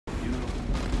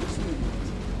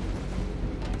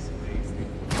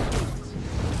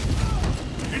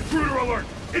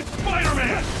It's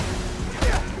Spider-Man!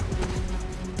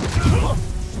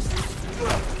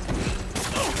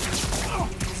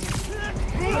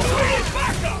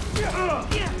 Back up!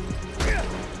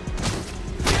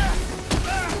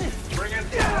 Bring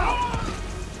it down!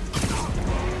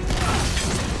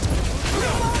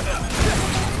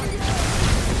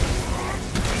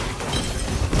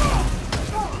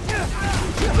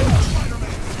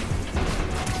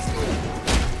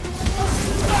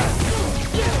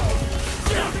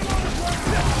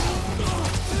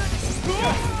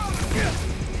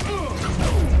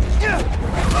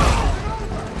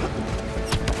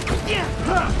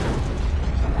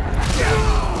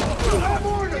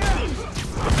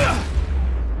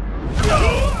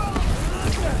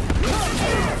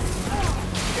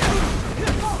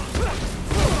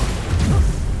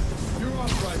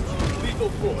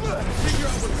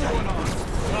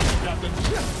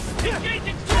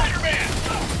 Engaging Spider-Man!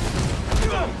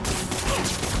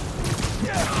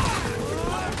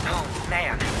 Oh,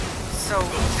 man. So,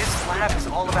 this lab is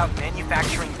all about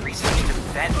manufacturing research to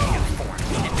invent new forms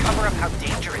and cover up how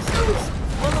dangerous it is.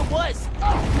 Well, it was.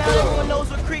 Now everyone knows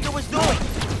what Krieger was doing.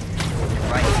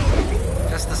 Right.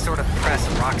 Just the sort of press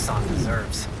Roxxon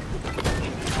deserves.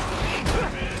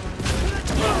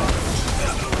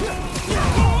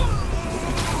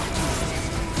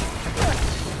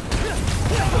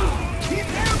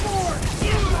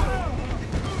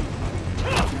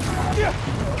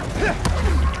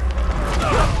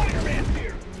 Spider-Man's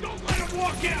here! Don't let him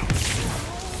walk out!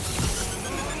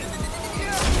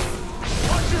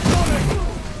 Watch your stomach!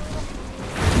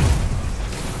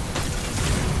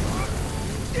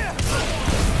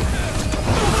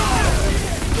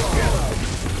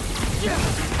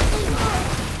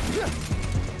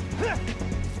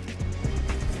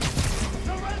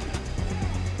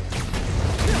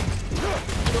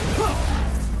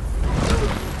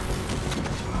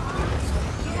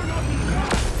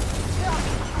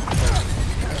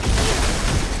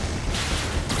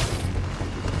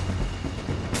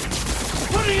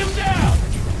 Putting him down!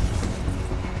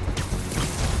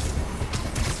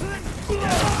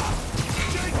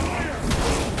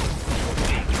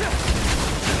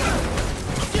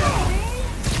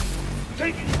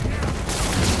 Take it!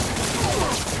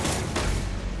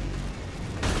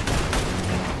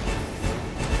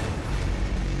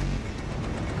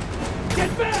 Get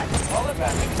back!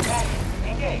 Holographic attack.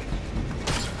 Engage.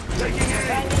 Taking aim!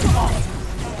 Abandon launch.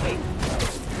 Complete.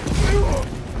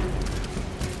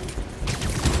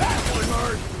 That one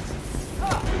hurt!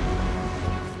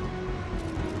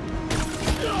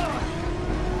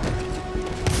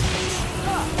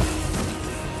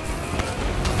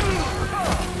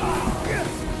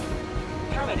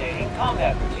 Terminating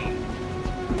combat routine.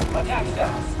 Attack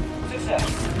status. Success.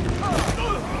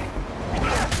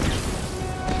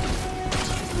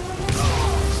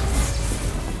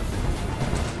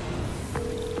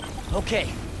 Okay.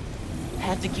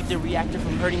 Have to keep the reactor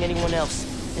from hurting anyone else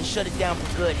and shut it down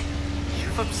for good.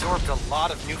 You've absorbed a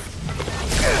lot of new...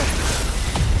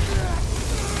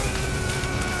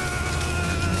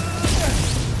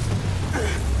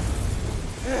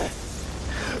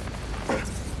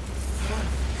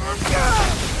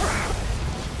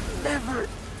 Never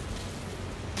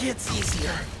gets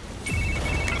easier.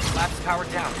 Lab's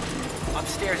powered down.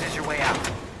 Upstairs is your way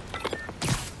out.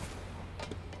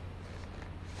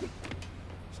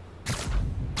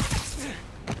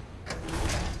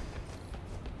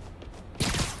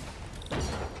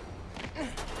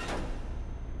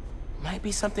 Might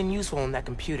be something useful in that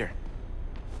computer.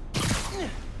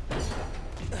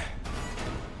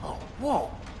 Oh, whoa.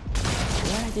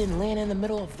 Glad I didn't land in the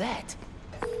middle of that.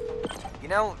 You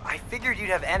know, I figured you'd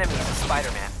have enemies of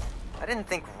Spider-Man. I didn't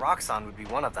think Roxxon would be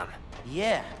one of them.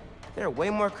 Yeah, they're way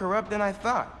more corrupt than I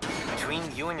thought. Between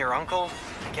you and your uncle,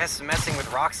 I guess messing with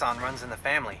Roxxon runs in the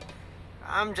family.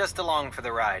 I'm just along for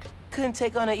the ride. Couldn't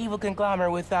take on an evil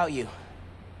conglomerate without you.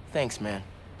 Thanks, man.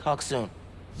 Talk soon.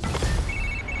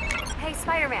 Hey,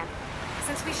 Spider-Man.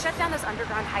 Since we shut down those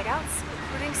underground hideouts,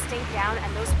 recruiting stayed down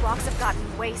and those blocks have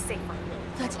gotten way safer.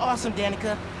 That's awesome,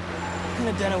 Danica.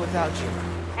 Couldn't have done it without you.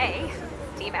 Hey,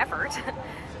 team effort.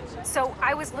 So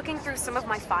I was looking through some of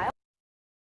my files.